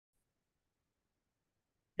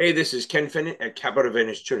Hey, this is Ken Finnen at Capital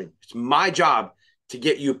Advantage Tutoring. It's my job to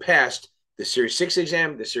get you past the Series 6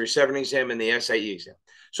 exam, the Series 7 exam, and the SIE exam.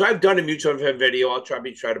 So I've done a mutual fund video. I'll try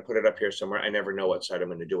to put it up here somewhere. I never know what side I'm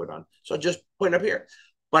going to do it on. So I'll just put it up here.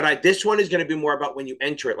 But this one is going to be more about when you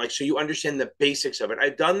enter it, like so you understand the basics of it.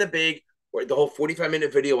 I've done the whole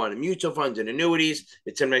 45-minute video on mutual funds and annuities.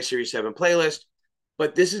 It's in my Series 7 playlist.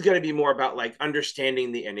 But this is going to be more about like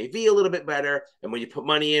understanding the NAV a little bit better. And when you put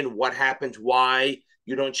money in, what happens, why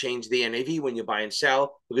you don't change the NAV when you buy and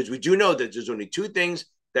sell, because we do know that there's only two things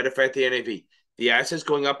that affect the NAV: the assets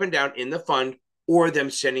going up and down in the fund, or them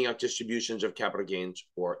sending out distributions of capital gains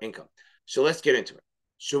or income. So let's get into it.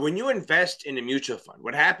 So when you invest in a mutual fund,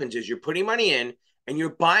 what happens is you're putting money in and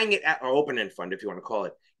you're buying it at, or open-end fund, if you want to call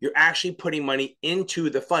it. You're actually putting money into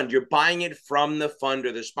the fund. You're buying it from the fund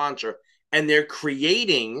or the sponsor, and they're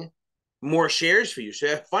creating more shares for you. So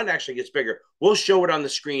that fund actually gets bigger. We'll show it on the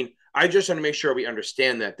screen. I just want to make sure we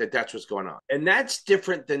understand that's what's going on. And that's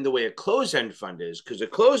different than the way a closed-end fund is, because a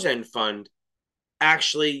closed-end fund,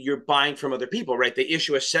 actually, you're buying from other people, right? They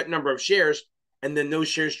issue a set number of shares, and then those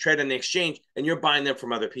shares trade on the exchange, and you're buying them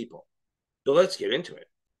from other people. So let's get into it.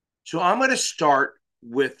 So I'm going to start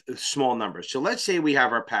with small numbers. So let's say we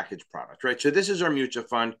have our package product, right? So this is our mutual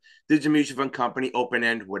fund. This is a mutual fund company, open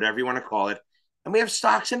end, whatever you want to call it. And we have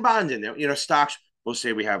stocks and bonds in there. You know, stocks, we'll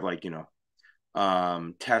say we have like,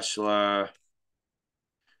 Tesla,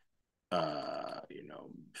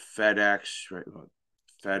 FedEx, right?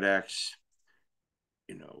 FedEx,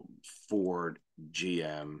 Ford,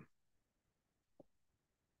 GM,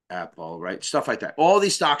 Apple, right? Stuff like that. All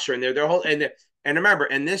these stocks are in there. They're whole, and remember,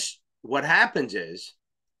 and this, what happens is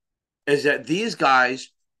that these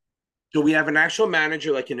guys, so we have an actual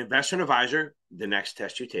manager, like an investment advisor, the next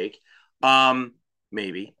test you take,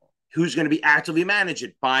 maybe, who's going to be actively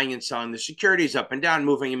managing, buying and selling the securities up and down,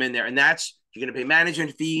 moving them in there. And that's, you're going to pay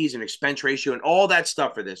management fees and expense ratio and all that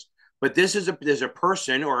stuff for this. But there's a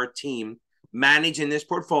person or a team managing this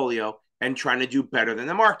portfolio and trying to do better than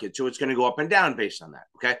the market. So it's going to go up and down based on that.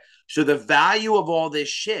 Okay. So the value of all this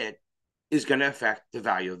shit is going to affect the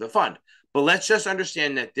value of the fund. But let's just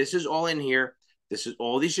understand that this is all in here. This is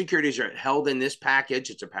all these securities are held in this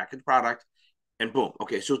package. It's a package product. And boom.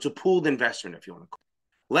 Okay. So it's a pooled investment, if you want to call it.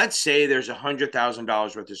 Let's say there's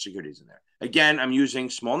 $100,000 worth of securities in there. Again, I'm using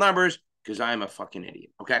small numbers because I'm a fucking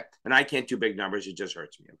idiot. Okay. And I can't do big numbers. It just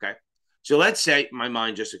hurts me. Okay. So let's say my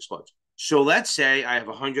mind just explodes. So let's say I have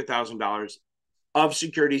 $100,000 of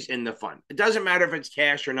securities in the fund. It doesn't matter if it's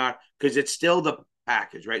cash or not, because it's still the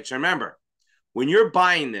package, right? So remember, when you're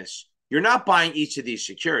buying this, you're not buying each of these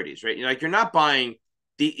securities, right? You're not buying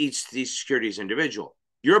each of these securities individual.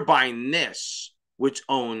 You're buying this, which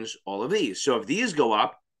owns all of these. So if these go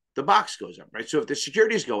up, the box goes up, right? So if the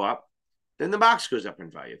securities go up, then the box goes up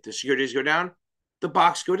in value. If the securities go down, the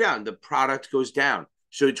box go down. The product goes down.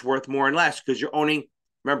 So it's worth more and less because you're owning,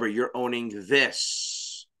 remember, you're owning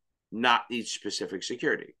this, not each specific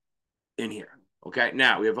security in here. Okay.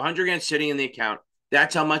 Now we have 100 grand sitting in the account.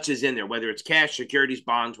 That's how much is in there, whether it's cash, securities,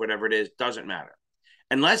 bonds, whatever it is, doesn't matter.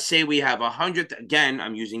 And let's say we have 100, again,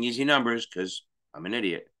 I'm using easy numbers because I'm an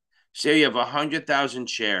idiot. Say you have 100,000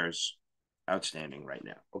 shares outstanding right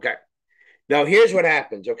now. Okay. Now here's what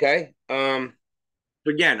happens. Okay. Again,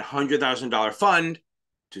 $100,000 fund,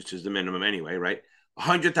 which is the minimum anyway, right?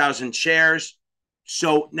 100,000 shares.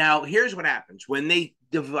 So now here's what happens when they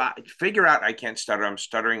figure out, I can't stutter. I'm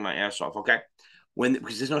stuttering my ass off. Okay.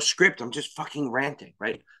 Because there's no script, I'm just fucking ranting,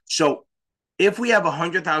 right? So if we have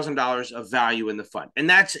 $100,000 of value in the fund, and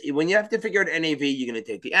that's when you have to figure out NAV, you're going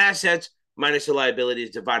to take the assets minus the liabilities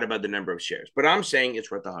divided by the number of shares. But I'm saying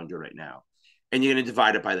it's worth 100 right now, and you're going to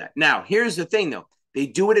divide it by that. Now, here's the thing, though. They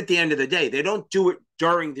do it at the end of the day. They don't do it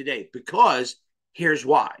during the day, because here's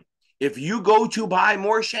why. If you go to buy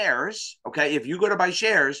more shares, okay, if you go to buy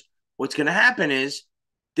shares, what's going to happen is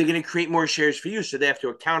they're going to create more shares for you. So they have to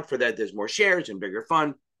account for that. There's more shares and bigger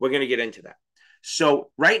fund. We're going to get into that. So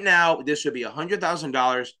right now, this would be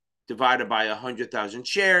 $100,000 divided by 100,000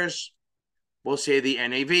 shares. We'll say the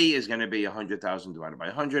NAV is going to be 100,000 divided by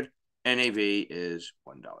 100. NAV is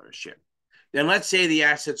 $1 a share. Then let's say the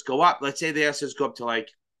assets go up. Let's say the assets go up to like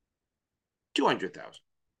 200,000.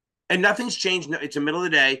 And nothing's changed. It's the middle of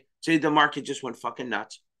the day. Say the market just went fucking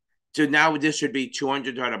nuts. So now this would be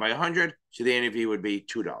 200 divided by 100. So the NAV would be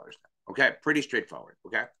 $2. Okay. Pretty straightforward.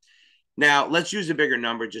 Okay. Now let's use a bigger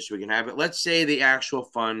number just so we can have it. Let's say the actual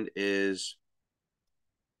fund is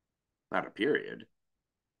not a period.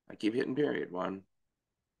 I keep hitting period. One.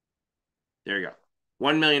 There you go.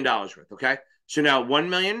 $1 million worth. Okay. So now 1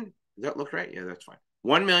 million. Does that look right? Yeah, that's fine.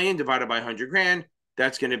 1 million divided by 100 grand.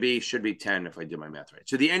 That's going to be, should be 10 if I did my math right.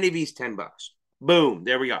 So the NAV is $10. Boom,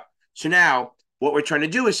 there we go. So now what we're trying to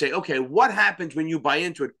do is say, okay, what happens when you buy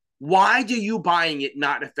into it? Why do you buying it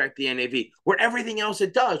not affect the NAV? Where everything else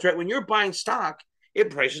it does, right? When you're buying stock, it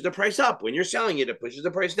prices the price up. When you're selling it, it pushes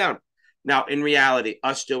the price down. Now, in reality,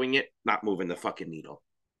 us doing it, not moving the fucking needle.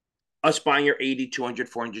 Us buying your 80, 200,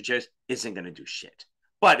 400 shares isn't going to do shit.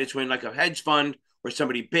 But it's when like a hedge fund or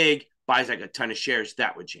somebody big buys like a ton of shares,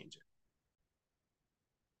 that would change it.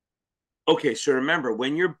 Okay, so remember,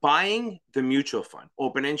 when you're buying the mutual fund,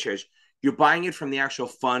 open-end shares, you're buying it from the actual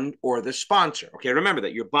fund or the sponsor. Okay, remember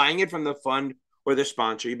that. You're buying it from the fund or the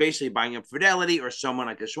sponsor. You're basically buying it from Fidelity or someone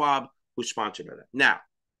like a Schwab who's sponsored by them. Now,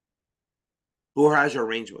 who has an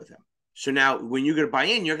arrangement with them? So now when you're going to buy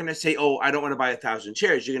in, you're going to say, oh, I don't want to buy 1,000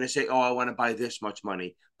 shares. You're going to say, oh, I want to buy this much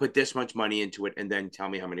money, put this much money into it, and then tell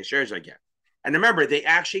me how many shares I get. And remember, they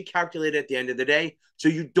actually calculate at the end of the day, so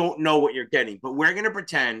you don't know what you're getting. But we're going to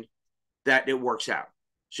pretend that it works out.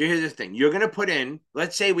 So here's the thing. You're going to put in,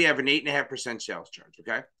 let's say we have an 8.5% sales charge,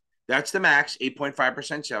 okay? That's the max,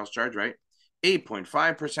 8.5% sales charge, right?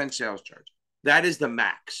 8.5% sales charge. That is the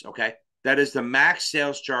max, okay? That is the max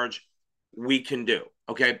sales charge we can do,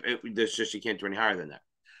 okay? There's just, you can't do any higher than that.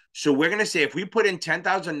 So we're going to say if we put in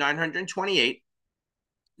 10,928,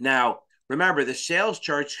 now remember the sales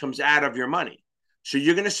charge comes out of your money. So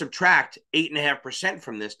you're going to subtract 8.5%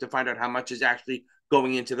 from this to find out how much is actually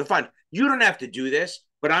going into the fund. You don't have to do this,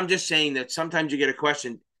 but I'm just saying that sometimes you get a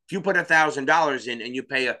question. If you put $1,000 in and you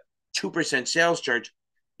pay a 2% sales charge,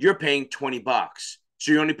 you're paying $20.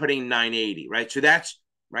 So you're only putting 980, right? So that's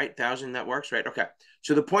right. 1,000, that works, right? Okay.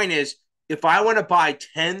 So the point is, if I want to buy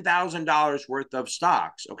 $10,000 worth of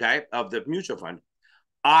stocks, okay, of the mutual fund,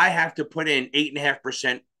 I have to put in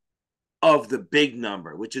 8.5% of the big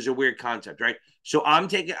number, which is a weird concept, right? So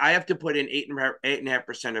I have to put in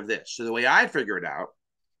 8.5% of this. So the way I figure it out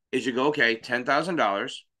is you go, okay,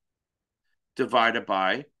 $10,000 divided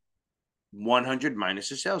by 100 minus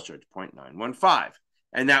the sales charge, 0.915.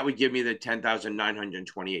 And that would give me the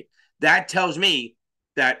 10,928. That tells me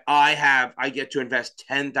that I get to invest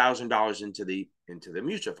 $10,000 into the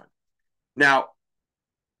mutual fund. Now,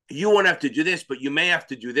 you won't have to do this, but you may have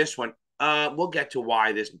to do this one. We'll get to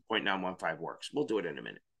why this 0.915 works. We'll do it in a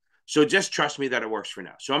minute. So just trust me that it works for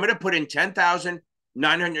now. So I'm going to put in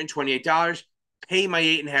 $10,928, pay my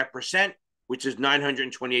 8.5%, which is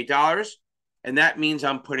 $928. And that means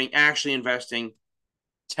I'm actually investing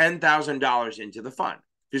 $10,000 into the fund.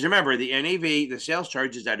 Because remember, the NAV, the sales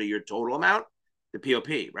charge is out of your total amount, the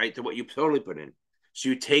POP, right? To what you totally put in. So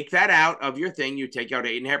you take that out of your thing, you take out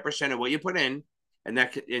 8.5% of what you put in, and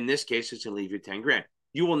that in this case, it's going to leave you 10 grand.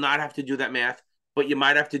 You will not have to do that math, but you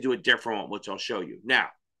might have to do a different one, which I'll show you. Now,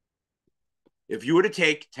 if you were to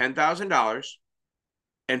take $10,000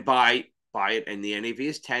 and buy it, and the NAV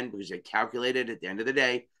is 10 because they calculate it at the end of the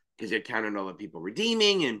day, because they're counting all the people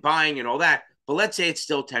redeeming and buying and all that. But let's say it's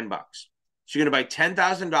still $10. So you're going to buy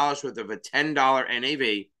 $10,000 worth of a $10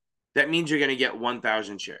 NAV. That means you're going to get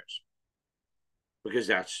 1,000 shares because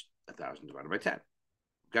that's 1,000 divided by 10.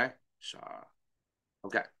 Okay. So,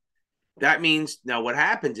 okay. That means now what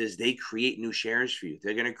happens is they create new shares for you.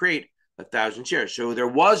 They're going to create 1,000 shares. So there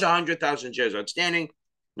was 100,000 shares outstanding.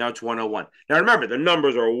 Now it's 101. Now remember, the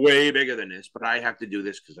numbers are way bigger than this, but I have to do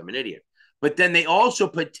this because I'm an idiot. But then they also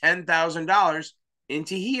put $10,000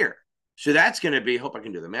 into here. So that's going to be, hope I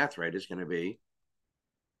can do the math right, it's going to be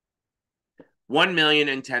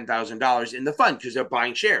 $1,010,000 in the fund because they're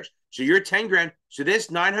buying shares. So you're 10 grand. So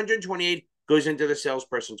this 928 goes into the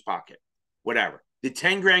salesperson's pocket, whatever. The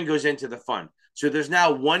 10 grand goes into the fund. So there's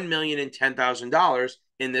now $1,010,000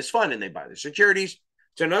 in this fund, and they buy the securities.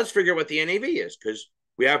 So now let's figure out what the NAV is because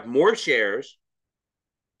we have more shares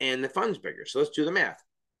and the fund's bigger. So let's do the math.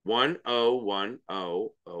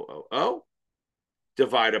 1010000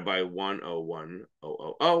 divided by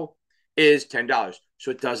 101,000 is $10.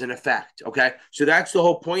 So it doesn't affect. Okay. So that's the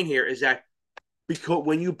whole point here is that because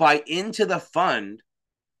when you buy into the fund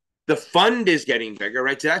is getting bigger,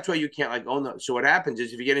 right? So that's why you can't like, oh no. So what happens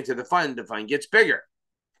is if you get into the fund gets bigger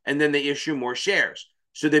and then they issue more shares.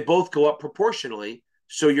 So they both go up proportionally.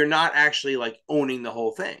 So you're not actually like owning the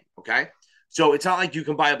whole thing. Okay. So it's not like you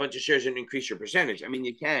can buy a bunch of shares and increase your percentage. I mean,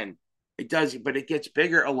 you can, it does, but it gets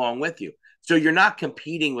bigger along with you. So you're not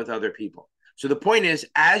competing with other people. So the point is,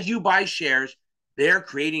 as you buy shares, they're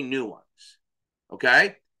creating new ones.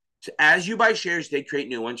 Okay. So as you buy shares, they create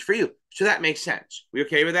new ones for you. So that makes sense. We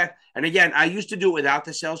okay with that? And again, I used to do it without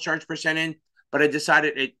the sales charge percent in, but I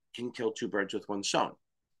decided it can kill two birds with one stone.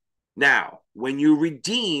 Now, when you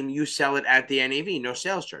redeem, you sell it at the NAV, no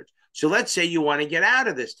sales charge. So let's say you want to get out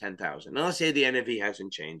of this 10,000. Now let's say the NAV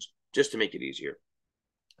hasn't changed, just to make it easier.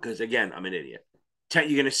 Because again, I'm an idiot. you're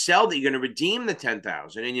going to sell that, you're going to redeem the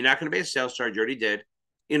 10,000, and you're not going to pay a sales charge. You already did,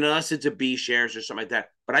 unless it's a B shares or something like that.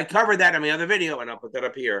 But I covered that in my other video, and I'll put that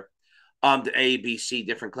up here. The A, B, C,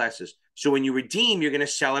 different classes. So when you redeem, you're going to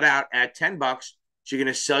sell it out at $10. So you're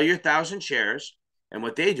going to sell your 1,000 shares, and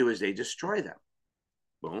what they do is they destroy them.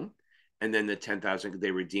 Boom. And then the 10,000,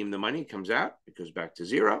 they redeem the money, it comes out, it goes back to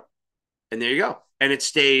zero. And there you go. And it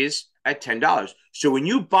stays at $10. So when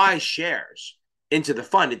you buy shares into the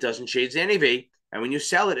fund, it doesn't change the NAV. And when you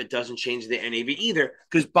sell it, it doesn't change the NAV either,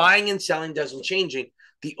 because buying and selling doesn't change it.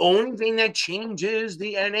 The only thing that changes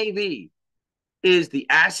the NAV is the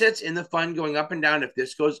assets in the fund going up and down. If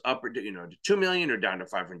this goes up or to 2 million or down to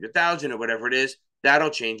 500,000 or whatever it is,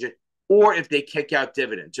 that'll change it. Or if they kick out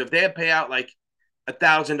dividends. So if they pay out like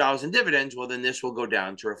 $1,000 in dividends, well, then this will go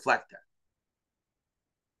down to reflect that.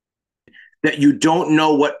 That you don't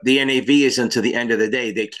know what the NAV is until the end of the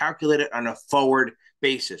day. They calculate it on a forward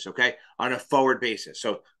basis, okay? On a forward basis.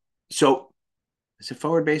 So is it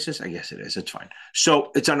forward basis? I guess it is. It's fine.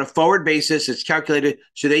 So it's on a forward basis. It's calculated.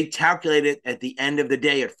 So they calculate it at the end of the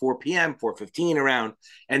day at 4 p.m., 4:15 around,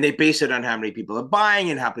 and they base it on how many people are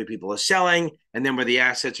buying and how many people are selling, and then where the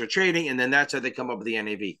assets are trading, and then that's how they come up with the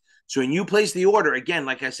NAV. So when you place the order, again,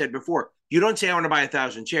 like I said before, you don't say I want to buy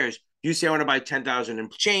 1,000 shares. You say I want to buy 10,000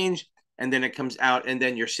 and change, and then it comes out, and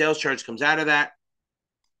then your sales charge comes out of that,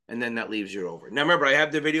 and then that leaves you over. Now, remember, I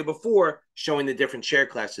have the video before showing the different share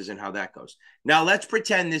classes and how that goes. Now, let's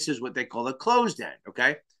pretend this is what they call a closed end,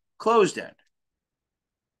 okay? Closed end.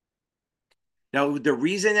 Now, the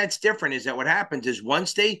reason that's different is that what happens is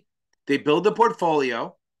once they build the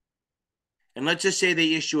portfolio, and let's just say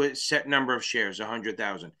they issue a set number of shares,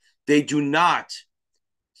 100,000. They do not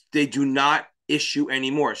issue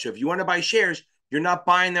anymore. So if you want to buy shares, you're not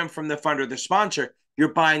buying them from the fund or the sponsor.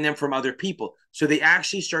 You're buying them from other people. So they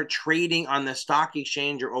actually start trading on the stock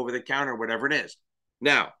exchange or over the counter, whatever it is.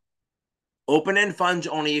 Now, open-end funds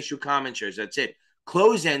only issue common shares. That's it.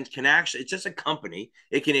 Closed-end can actually, it's just a company.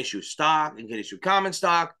 It can issue stock. It can issue common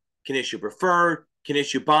stock. Can issue preferred. Can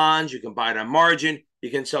issue bonds. You can buy it on margin.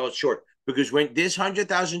 You can sell it short. Because when this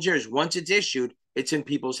 100,000 shares, once it's issued, it's in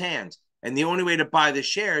people's hands. And the only way to buy the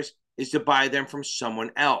shares is to buy them from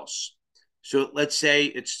someone else. So let's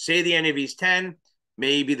say the NAV is 10.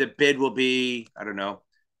 Maybe the bid will be, I don't know,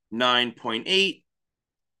 9.8,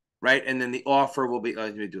 right? And then the offer will be,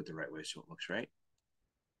 let me do it the right way so it looks right.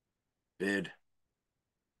 Bid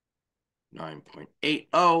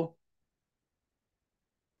 9.80,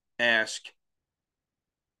 ask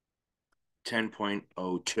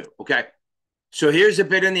 10.02. Okay, so here's the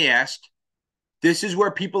bid and the ask. This is where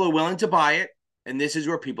people are willing to buy it, and this is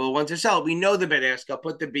where people want to sell it. We know the bid ask. I'll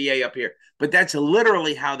put the BA up here, but that's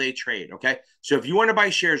literally how they trade, okay? So if you want to buy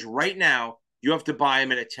shares right now, you have to buy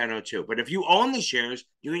them at 10.02. But if you own the shares,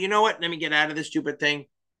 you know what? Let me get out of this stupid thing.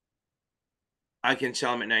 I can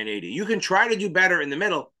sell them at 9.80. You can try to do better in the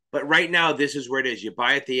middle, but right now, this is where it is. You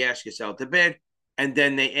buy at the ask, you sell at the bid, and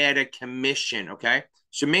then they add a commission, okay?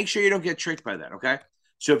 So make sure you don't get tricked by that, okay?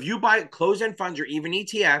 So if you buy closed-end funds or even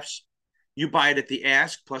ETFs, you buy it at the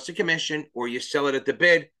ask plus a commission, or you sell it at the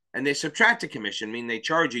bid and they subtract a commission, meaning they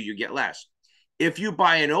charge you, you get less. If you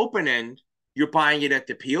buy an open end, you're buying it at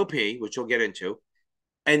the POP, which we'll get into,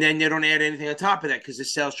 and then they don't add anything on top of that because the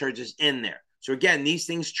sales charge is in there. So again, these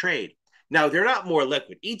things trade. Now, they're not more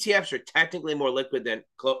liquid. ETFs are technically more liquid than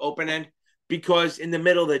open end because in the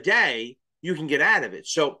middle of the day, you can get out of it.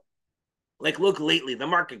 So like, look, lately, the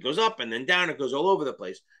market goes up and then down. It goes all over the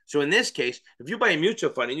place. So in this case, if you buy a mutual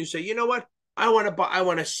fund and you say, you know what, I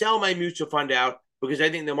want to sell my mutual fund out because I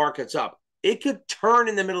think the market's up. It could turn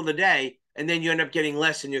in the middle of the day, and then you end up getting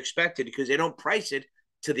less than you expected because they don't price it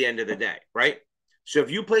to the end of the day, right? So if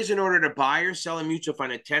you place an order to buy or sell a mutual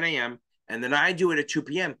fund at 10 a.m., and then I do it at 2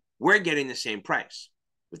 p.m., we're getting the same price.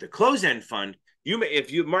 With the closed-end fund,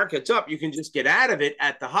 if your market's up, you can just get out of it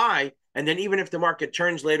at the high. And then even if the market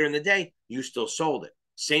turns later in the day, you still sold it.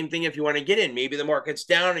 Same thing if you want to get in. Maybe the market's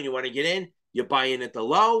down and you want to get in, you buy in at the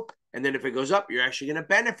low. And then if it goes up, you're actually going to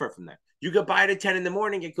benefit from that. You could buy it at 10 in the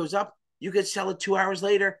morning, it goes up. You could sell it 2 hours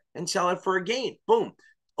later and sell it for a gain. Boom.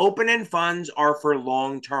 Open-end funds are for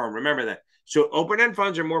long-term. Remember that. So open-end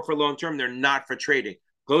funds are more for long-term. They're not for trading.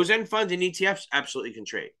 Closed-end funds and ETFs absolutely can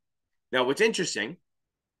trade. Now, what's interesting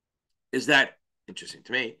is that, interesting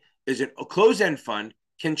to me, is a closed-end fund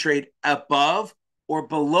can trade above or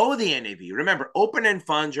below the NAV. Remember, open-end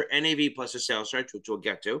funds are NAV plus a sales charge, which we'll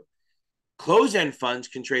get to. Closed-end funds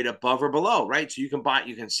can trade above or below, right? So you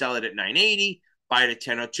can sell it at 980, buy it at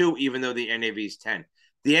 1002, even though the NAV is 10.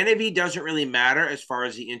 The NAV doesn't really matter as far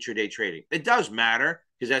as the intraday trading. It does matter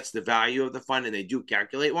because that's the value of the fund and they do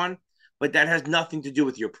calculate one, but that has nothing to do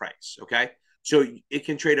with your price, okay? So it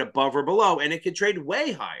can trade above or below, and it can trade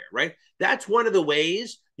way higher, right? That's one of the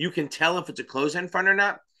ways you can tell if it's a closed-end fund or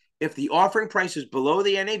not. If the offering price is below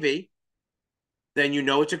the NAV, then you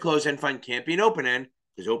know it's a closed-end fund, can't be an open-end,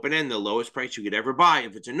 because open-end, the lowest price you could ever buy,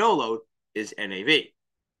 if it's a no-load, is NAV.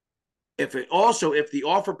 If the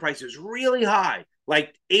offer price is really high,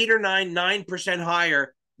 like 8 or 9%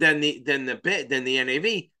 higher than the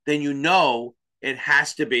NAV, then you know it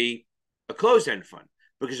has to be a closed-end fund.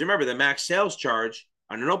 Because remember, the max sales charge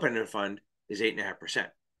on an open-end fund is 8.5%.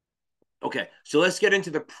 Okay, so let's get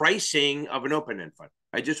into the pricing of an open-end fund.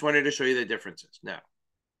 I just wanted to show you the differences. Now,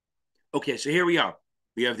 okay, so here we are.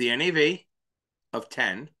 We have the NAV of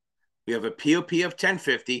 10. We have a POP of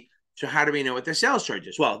 1050. So how do we know what the sales charge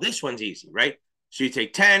is? Well, this one's easy, right? So you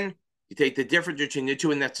take 10, you take the difference between the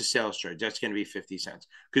two, and that's the sales charge. That's going to be 50 cents.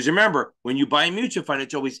 Because remember, when you buy a mutual fund,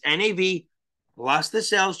 it's always NAV plus the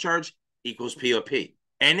sales charge equals POP.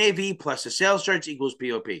 NAV plus the sales charge equals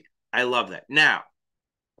POP. I love that. Now,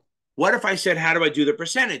 what if I said, how do I do the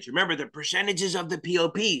percentage? Remember, the percentages of the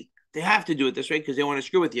POP, they have to do it this way because they want to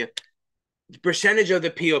screw with you. The percentage of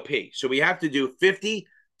the POP. So we have to do 50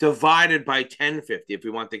 divided by 1050 if we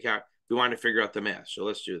want to figure out the math. So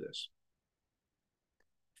let's do this.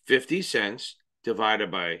 50 cents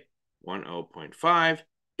divided by 10.5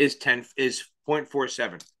 is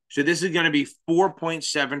 0.47. So this is going to be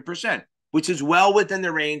 4.7%, which is well within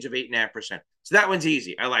the range of 8.5%. So that one's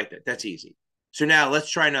easy. I like that. That's easy. So now let's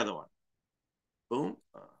try another one. Boom.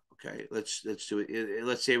 Okay, let's do it.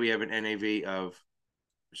 Let's say we have an NAV of,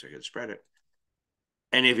 I could spread it.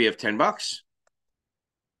 NAV of $10.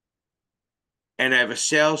 And I have a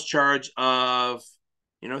sales charge of,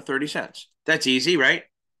 30 cents. That's easy, right?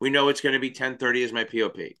 We know it's going to be 1030 as my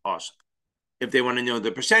POP. Awesome. If they want to know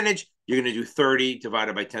the percentage, you're going to do 30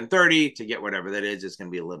 divided by 1030 to get whatever that is. It's going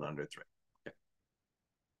to be a little under 3. Okay.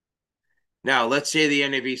 Now, let's say the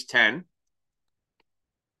NAV is 10.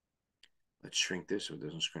 Let's shrink this so it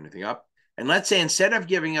doesn't screw anything up. And let's say instead of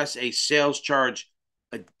giving us a sales charge,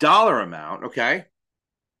 a dollar amount, okay,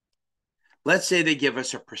 let's say they give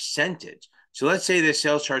us a percentage. So let's say the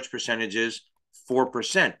sales charge percentage is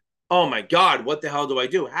 4%. Oh my God, what the hell do I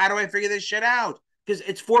do? How do I figure this shit out?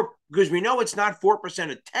 Because we know it's not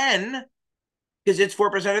 4% of 10, because it's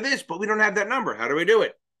 4% of this, but we don't have that number. How do we do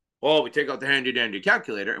it? Well, we take out the handy dandy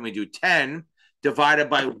calculator and we do 10 divided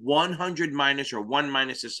by 100 minus, or 1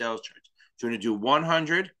 minus the sales charge. So we're going to do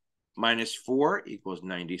 100 minus 4 equals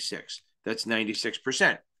 96. That's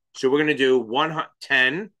 96%. So we're going to do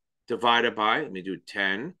 10 divided by, let me do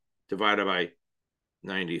 10 divided by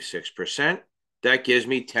 96%. That gives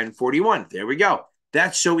me 1041. There we go.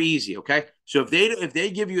 That's so easy, okay? So if they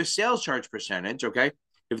give you a sales charge percentage, okay?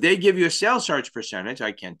 If they give you a sales charge percentage,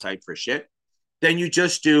 I can't type for shit, then you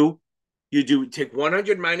just take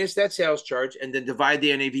 100 minus that sales charge and then divide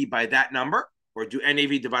the NAV by that number, or do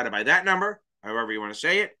NAV divided by that number, however you want to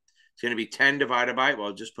say it. It's going to be 10 divided by, well,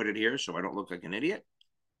 I'll just put it here so I don't look like an idiot.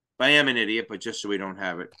 I am an idiot, but just so we don't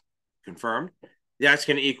have it confirmed, that's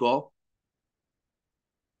going to equal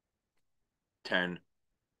 10.41.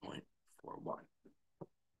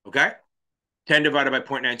 Okay? 10 divided by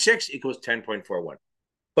 0.96 equals 10.41.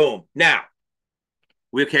 Boom. Now,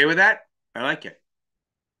 we okay with that? I like it.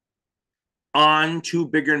 On to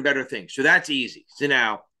bigger and better things. So that's easy. So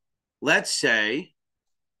now, let's say,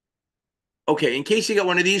 okay, in case you got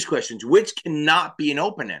one of these questions, which cannot be an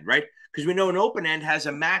open end, right? Because we know an open end has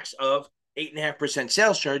a max of 8.5%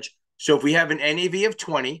 sales charge. So if we have an NAV of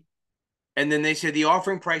 20, and then they say the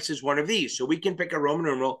offering price is one of these, so we can pick a Roman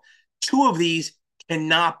numeral. 2 of these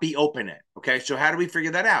cannot be open end. Okay, so how do we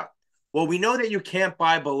figure that out? Well, we know that you can't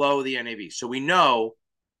buy below the NAV. So we know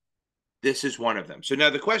this is one of them. So now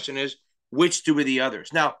the question is, which 2 are the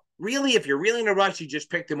others? Now, really, if you're really in a rush, you just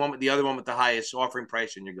pick the other one with the highest offering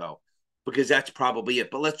price and you go, because that's probably it.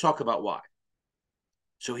 But let's talk about why.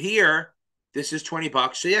 So here, this is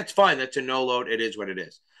 $20. So that's fine. That's a no load. It is what it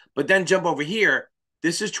is. But then jump over here.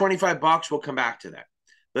 This is $25. We'll come back to that.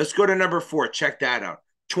 Let's go to number 4. Check that out.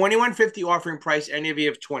 $21.50 offering price, NAV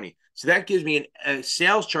of 20. So that gives me a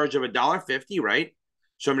sales charge of $1.50, right?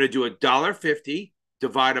 So I'm going to do $1.50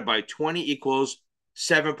 divided by 20 equals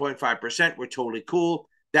 7.5%. We're totally cool.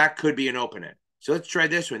 That could be an open end. So let's try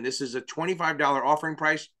this one. This is a $25 offering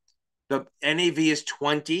price. The NAV is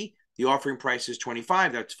 20. The offering price is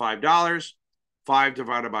 25. That's $5. 5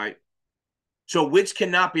 divided by. So which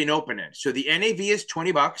cannot be an open end? So the NAV is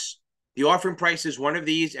 $20. The offering price is one of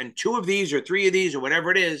these, and 2 of these or 3 of these or whatever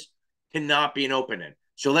it is cannot be an open end.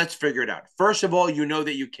 So let's figure it out. First of all, you know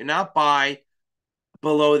that you cannot buy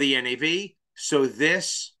below the NAV. So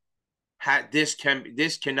this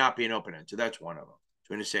cannot be an open end. So that's one of them.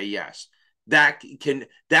 So I'm going to say yes. that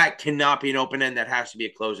cannot be an open end. That has to be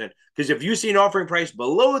a closed end. Because if you see an offering price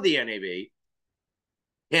below the NAV,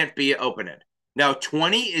 can't be an open end. Now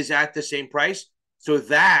 20 is at the same price, so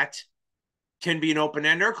that can be an open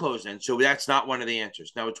end or closed end. So that's not one of the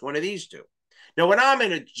answers. Now it's one of these two. Now when I'm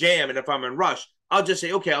in a jam and if I'm in rush, I'll just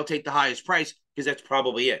say, okay, I'll take the highest price because that's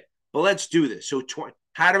probably it. But let's do this. So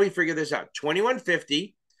how do we figure this out?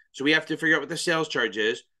 2150. So we have to figure out what the sales charge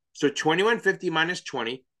is. So 2150 minus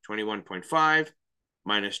 20, 21.5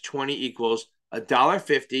 minus 20 equals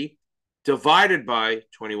 $1.50 divided by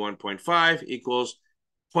 21.5 equals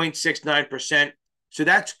 0.69%. So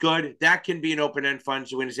that's good. That can be an open-end fund.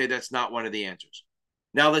 So we're going to say that's not one of the answers.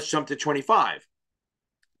 Now let's jump to 25.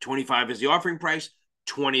 25 is the offering price.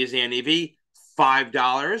 20 is the NAV.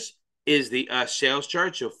 $5 is the sales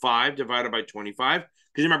charge. So 5 divided by 25.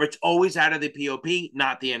 Because remember, it's always out of the POP,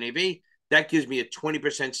 not the NAV. That gives me a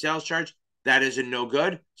 20% sales charge. That is a no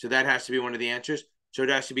good. So that has to be one of the answers. So it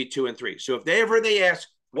has to be 2 and 3. So if they ask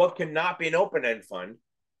what cannot be an open-end fund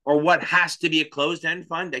or what has to be a closed-end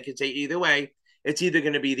fund, they could say either way. It's either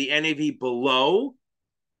going to be the NAV below,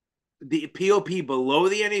 the POP below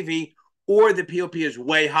the NAV, or the POP is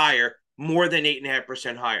way higher, more than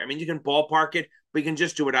 8.5% higher. I mean, you can ballpark it, but you can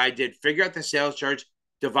just do what I did. Figure out the sales charge,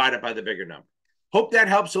 divide it by the bigger number. Hope that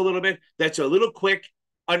helps a little bit. That's a little quick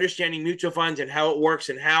understanding mutual funds and how it works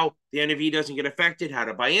and how the NAV doesn't get affected, how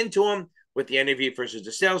to buy into them with the NAV versus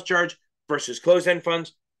the sales charge versus closed-end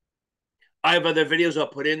funds. I have other videos I'll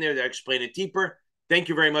put in there that explain it deeper. Thank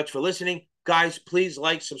you very much for listening. Guys, please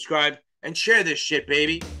like, subscribe, and share this shit,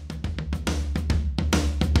 baby.